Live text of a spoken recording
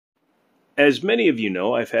As many of you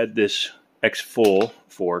know, I've had this X Full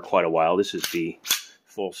for quite a while. This is the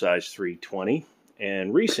full-size 320,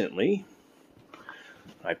 and recently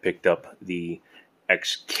I picked up the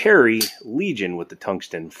X Carry Legion with the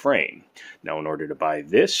tungsten frame. Now, in order to buy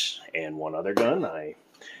this and one other gun, I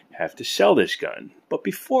have to sell this gun. But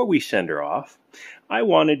before we send her off, I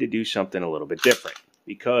wanted to do something a little bit different,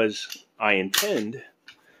 because I intend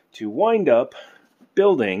to wind up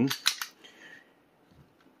building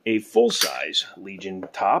a full-size Legion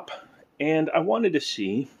top, and I wanted to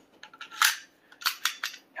see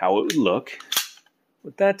how it would look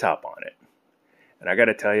with that top on it. And I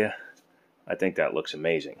gotta tell you, I think that looks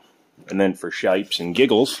amazing. And then for shipes and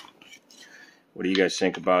giggles, what do you guys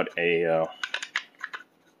think about a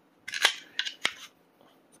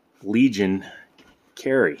Legion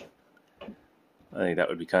carry? I think that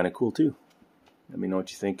would be kind of cool too. Let me know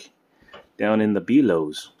what you think down in the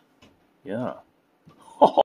belows. Yeah.